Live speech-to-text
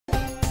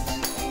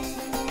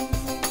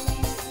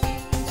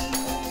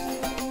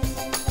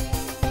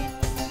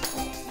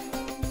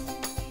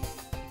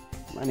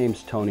My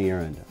name's Tony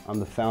Arend. I'm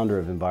the founder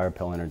of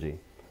Envirepel Energy.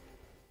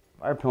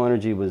 Envirepel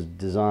Energy was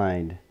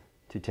designed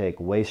to take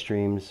waste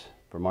streams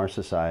from our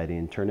society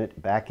and turn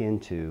it back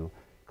into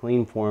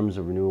clean forms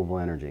of renewable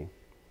energy.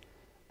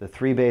 The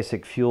three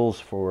basic fuels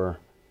for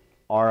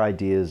our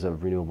ideas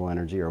of renewable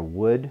energy are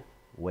wood,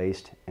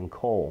 waste, and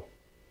coal.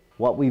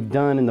 What we've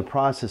done in the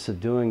process of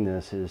doing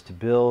this is to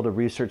build a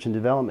research and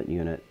development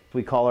unit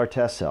we call our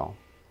test cell.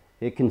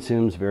 It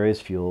consumes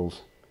various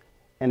fuels,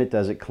 and it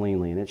does it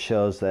cleanly, and it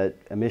shows that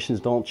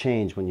emissions don't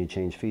change when you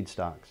change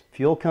feedstocks.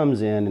 Fuel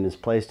comes in and is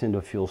placed into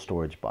a fuel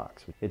storage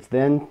box. It's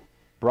then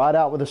brought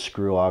out with a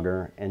screw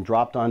auger and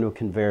dropped onto a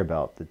conveyor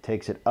belt that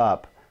takes it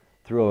up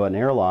through an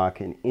airlock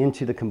and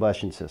into the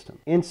combustion system.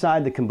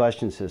 Inside the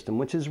combustion system,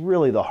 which is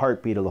really the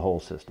heartbeat of the whole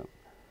system,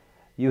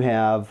 you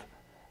have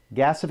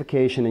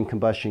gasification and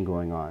combustion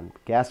going on.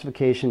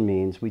 Gasification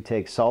means we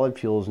take solid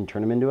fuels and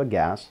turn them into a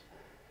gas,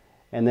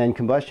 and then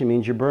combustion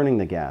means you're burning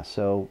the gas.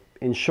 So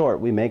in short,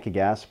 we make a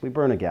gas, we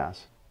burn a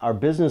gas. Our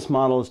business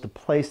model is to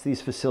place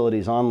these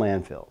facilities on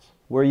landfills,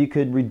 where you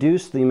could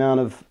reduce the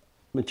amount of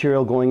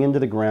material going into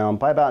the ground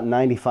by about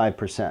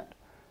 95%.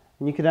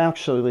 And you could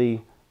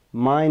actually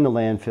mine the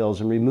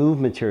landfills and remove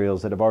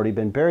materials that have already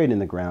been buried in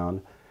the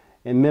ground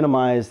and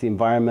minimize the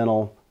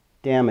environmental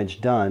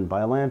damage done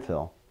by a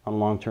landfill on a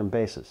long-term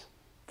basis.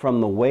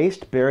 From the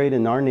waste buried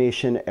in our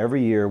nation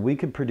every year, we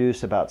could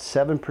produce about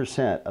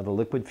 7% of the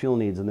liquid fuel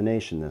needs of the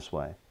nation this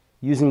way.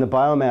 Using the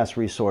biomass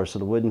resource of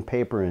the wood and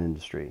paper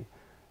industry,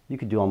 you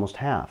could do almost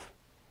half.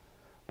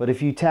 But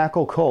if you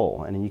tackle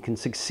coal, and you can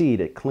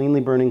succeed at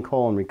cleanly burning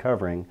coal and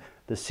recovering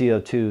the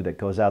CO2 that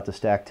goes out the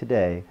stack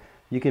today,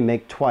 you can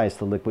make twice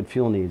the liquid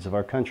fuel needs of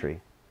our country.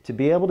 To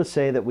be able to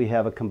say that we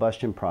have a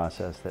combustion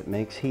process that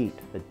makes heat,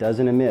 that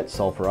doesn't emit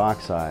sulfur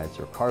oxides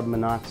or carbon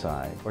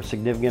monoxide or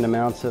significant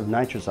amounts of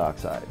nitrous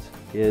oxides,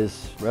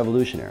 is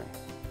revolutionary.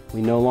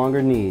 We no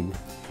longer need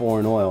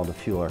foreign oil to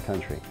fuel our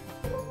country.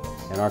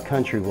 And our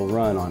country will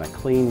run on a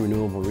clean,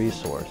 renewable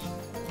resource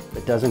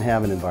that doesn't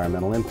have an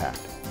environmental impact.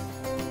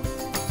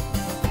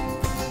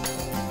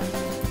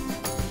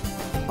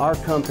 Our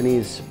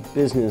company's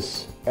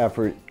business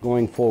effort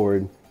going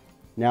forward,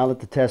 now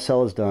that the test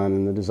cell is done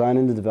and the design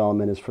and the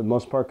development is for the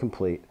most part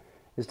complete,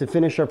 is to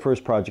finish our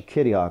first project,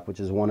 Kitty Hawk, which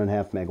is a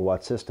 1.5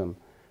 megawatt system.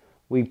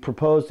 We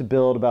propose to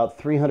build about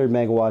 300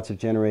 megawatts of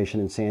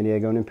generation in San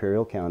Diego and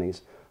Imperial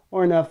counties,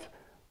 or enough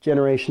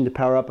generation to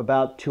power up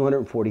about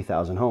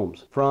 240,000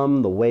 homes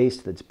from the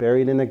waste that's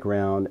buried in the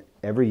ground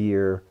every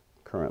year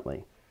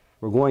currently.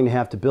 We're going to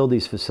have to build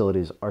these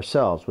facilities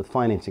ourselves with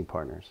financing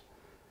partners.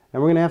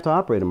 And we're going to have to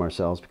operate them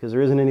ourselves because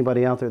there isn't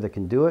anybody out there that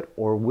can do it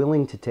or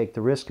willing to take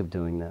the risk of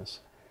doing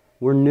this.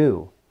 We're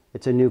new.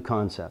 It's a new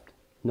concept.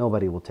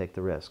 Nobody will take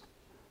the risk.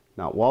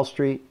 Not Wall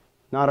Street,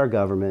 not our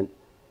government,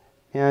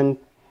 and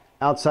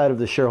outside of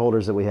the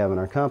shareholders that we have in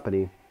our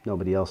company,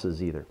 nobody else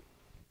is either.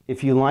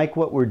 If you like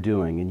what we're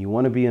doing and you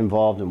want to be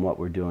involved in what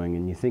we're doing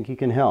and you think you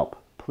can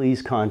help,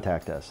 please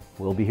contact us.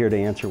 We'll be here to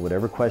answer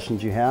whatever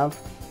questions you have,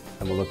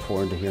 and we'll look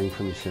forward to hearing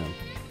from you soon.